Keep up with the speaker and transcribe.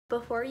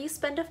Before you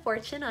spend a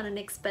fortune on an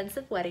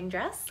expensive wedding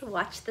dress,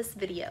 watch this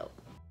video.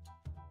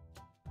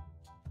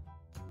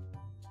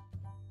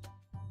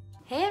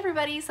 Hey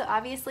everybody, so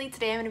obviously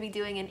today I'm going to be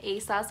doing an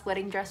ASOS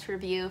wedding dress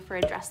review for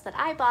a dress that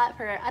I bought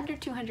for under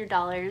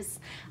 $200.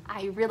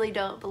 I really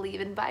don't believe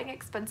in buying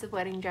expensive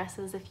wedding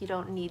dresses if you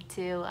don't need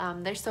to.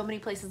 There's so many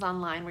places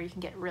online where you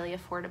can get really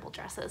affordable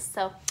dresses.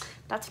 So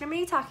that's what I'm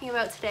going to be talking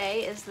about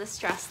today is this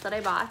dress that I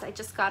bought. I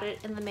just got it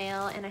in the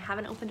mail and I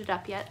haven't opened it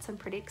up yet, so I'm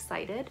pretty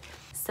excited.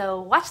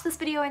 So watch this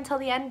video until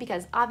the end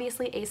because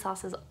obviously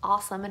ASOS is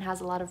awesome and has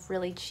a lot of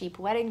really cheap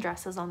wedding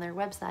dresses on their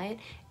website.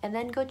 And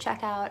then go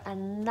check out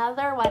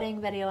another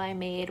wedding video I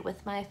made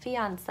with my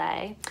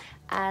fiance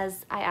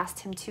as I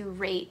asked him to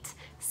rate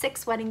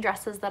 6 wedding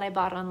dresses that I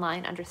bought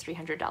online under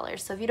 $300.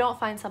 So if you don't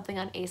find something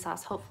on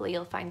ASOS, hopefully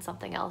you'll find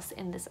something else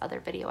in this other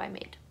video I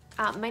made.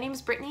 My name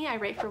is Brittany, I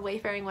write for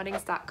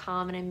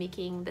wayfaringweddings.com and I'm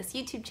making this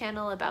YouTube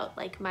channel about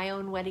like my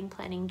own wedding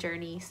planning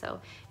journey. So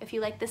if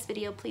you like this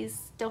video,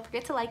 please don't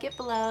forget to like it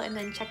below and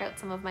then check out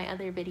some of my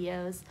other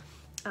videos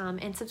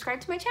and subscribe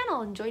to my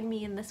channel and join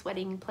me in this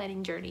wedding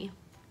planning journey.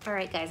 All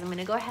right guys, I'm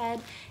gonna go ahead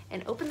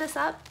and open this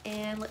up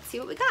and let's see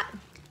what we got.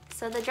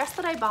 So the dress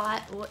that I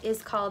bought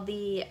is called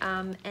the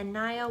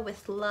Anaya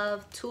with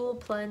Love Tulle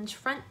Plunge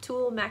Front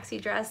Tulle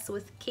Maxi Dress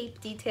with Cape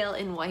Detail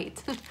in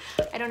white.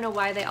 I don't know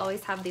why they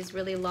always have these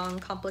really long,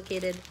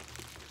 complicated,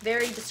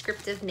 very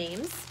descriptive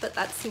names, but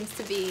that seems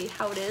to be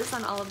how it is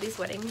on all of these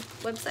wedding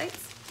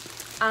websites.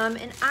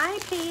 And I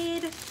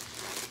paid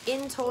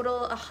in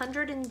total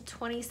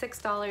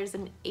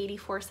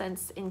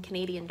 $126.84 in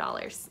Canadian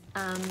dollars.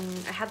 I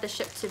had this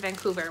shipped to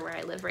Vancouver where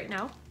I live right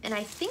now. And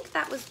I think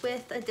that was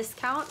with a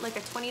discount, like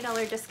a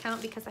 $20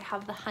 discount because I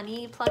have the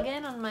Honey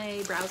plugin on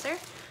my browser.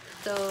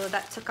 So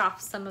that took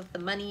off some of the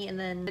money and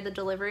then the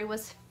delivery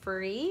was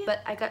free,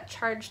 but I got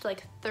charged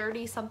like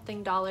 30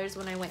 something dollars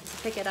when I went to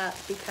pick it up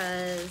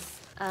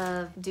because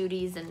of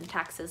duties and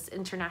taxes,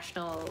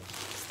 international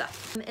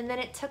stuff. And then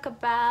it took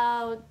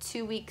about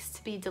 2 weeks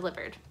to be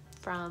delivered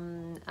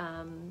from,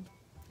 I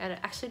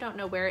actually don't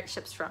know where it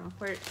ships from,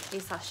 where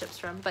ASOS ships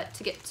from, but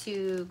to get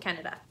to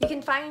Canada. You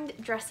can find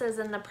dresses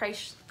in the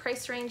price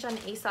range on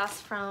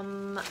ASOS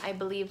from, I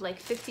believe, like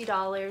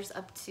 $50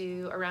 up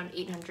to around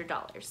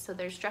 $800. So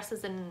there's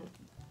dresses in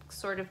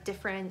sort of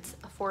different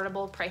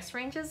affordable price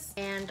ranges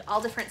and all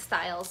different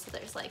styles. So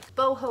there's like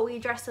boho-y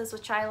dresses,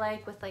 which I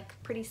like, with like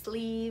pretty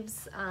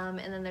sleeves, and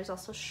then there's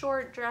also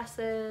short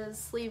dresses,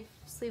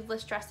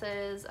 sleeveless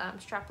dresses,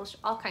 strapless,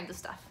 all kinds of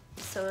stuff.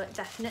 So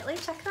definitely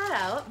check that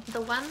out. The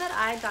one that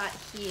I got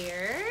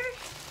here,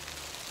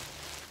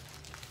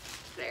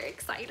 very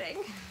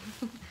exciting.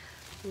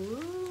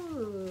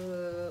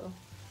 Ooh.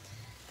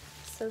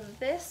 So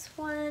this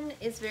one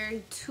is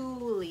very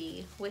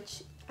tulle-y,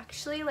 which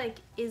actually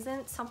like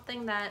isn't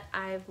something that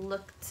I've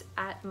looked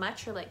at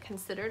much or like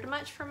considered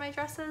much for my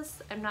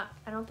dresses. I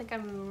don't think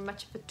I'm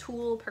much of a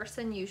tulle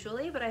person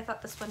usually, but I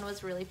thought this one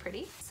was really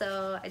pretty.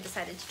 So I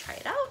decided to try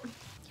it out.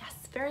 Yes,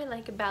 very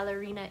like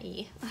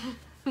ballerina-y.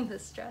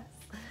 This dress.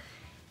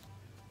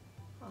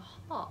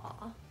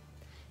 Aha.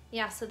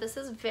 Yeah, so this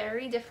is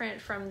very different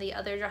from the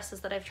other dresses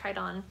that I've tried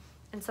on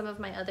in some of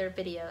my other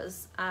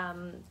videos.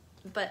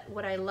 But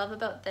what I love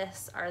about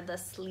this are the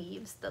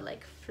sleeves, the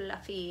like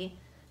fluffy,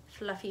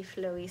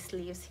 flowy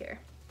sleeves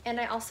here. And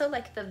I also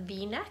like the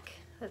V-neck.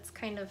 That's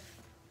kind of,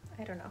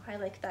 I don't know, I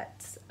like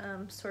that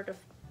sort of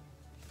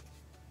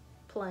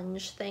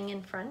plunge thing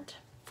in front.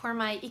 For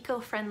my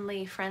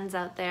eco-friendly friends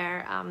out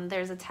there,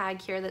 there's a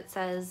tag here that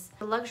says,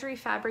 the luxury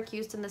fabric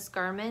used in this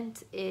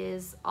garment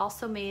is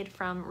also made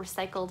from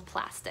recycled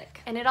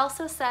plastic. And it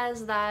also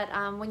says that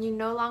when you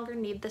no longer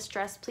need this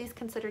dress, please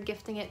consider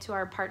gifting it to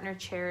our partner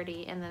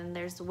charity. And then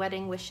there's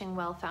Wedding Wishing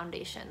Well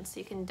Foundation, so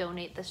you can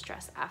donate this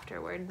dress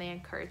afterward. They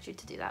encourage you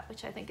to do that,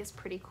 which I think is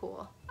pretty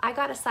cool. I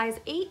got a size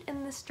 8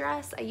 in this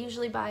dress. I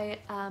usually buy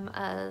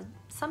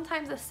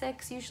sometimes a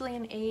 6, usually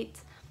an 8.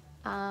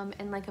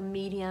 And like a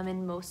medium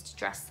in most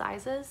dress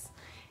sizes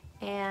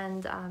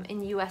and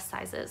in US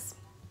sizes.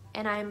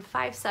 And I'm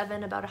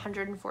 5'7", about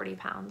 140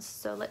 pounds.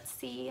 So let's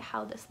see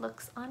how this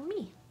looks on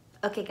me.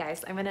 Okay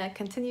guys, I'm gonna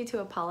continue to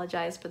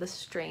apologize for the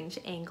strange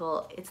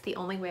angle. It's the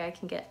only way I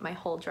can get my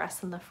whole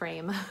dress in the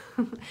frame.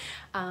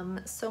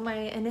 So my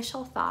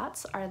initial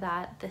thoughts are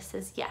that this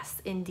is,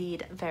 yes,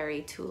 indeed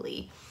very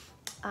tulle.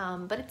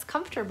 But it's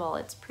comfortable,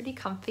 it's pretty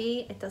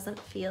comfy. It doesn't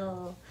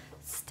feel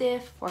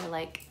stiff or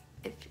like,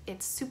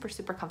 it's super,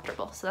 super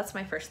comfortable. So that's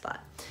my first thought.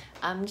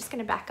 I'm just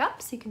gonna back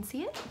up so you can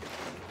see it.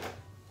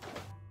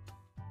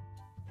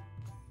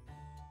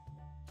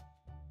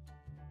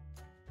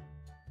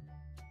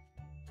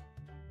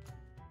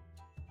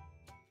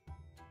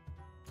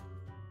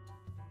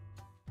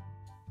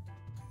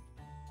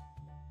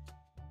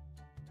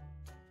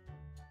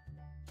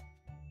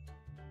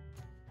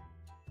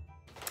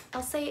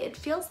 I'll say it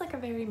feels like a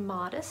very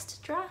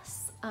modest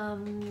dress.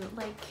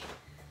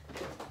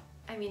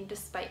 I mean,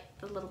 despite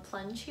the little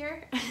plunge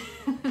here,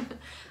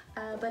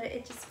 but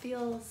it just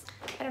feels,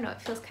 I don't know, it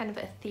feels kind of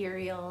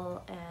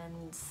ethereal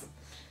and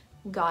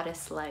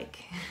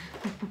goddess-like.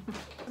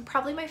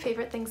 Probably my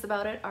favorite things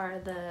about it are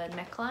the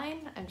neckline.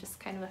 I'm just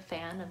kind of a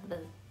fan of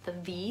the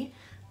V,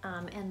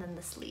 and then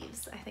the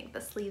sleeves. I think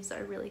the sleeves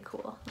are really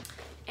cool.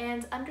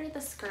 And under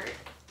the skirt,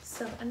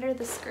 so under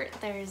the skirt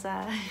there's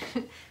a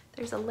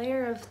there's a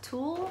layer of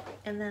tulle,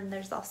 and then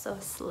there's also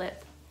a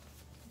slip,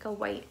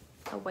 like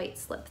a white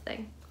slip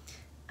thing.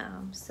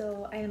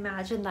 So I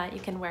imagine that you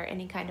can wear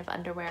any kind of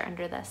underwear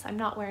under this. I'm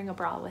not wearing a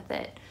bra with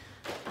it.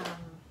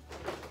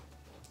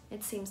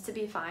 It seems to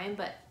be fine,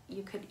 but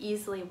you could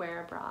easily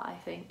wear a bra, I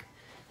think.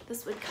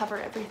 This would cover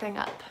everything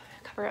up,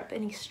 cover up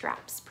any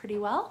straps pretty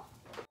well.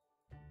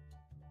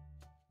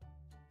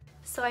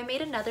 So I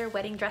made another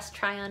wedding dress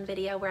try-on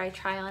video where I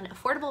try on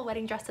affordable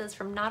wedding dresses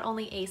from not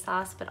only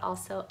ASOS, but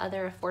also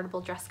other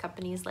affordable dress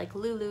companies like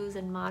Lulu's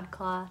and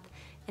ModCloth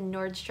and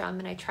Nordstrom,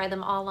 and I try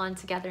them all on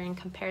together and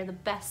compare the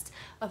best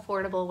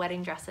affordable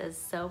wedding dresses.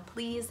 So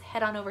please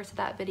head on over to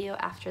that video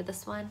after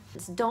this one.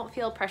 Just don't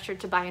feel pressured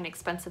to buy an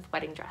expensive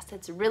wedding dress.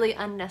 It's really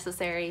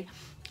unnecessary.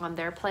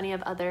 There are plenty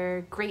of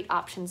other great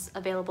options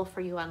available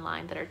for you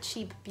online that are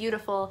cheap,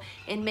 beautiful,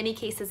 in many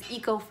cases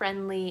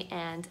eco-friendly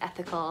and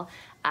ethical.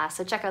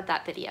 So check out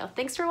that video.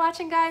 Thanks for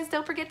watching, guys.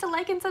 Don't forget to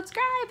like and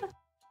subscribe.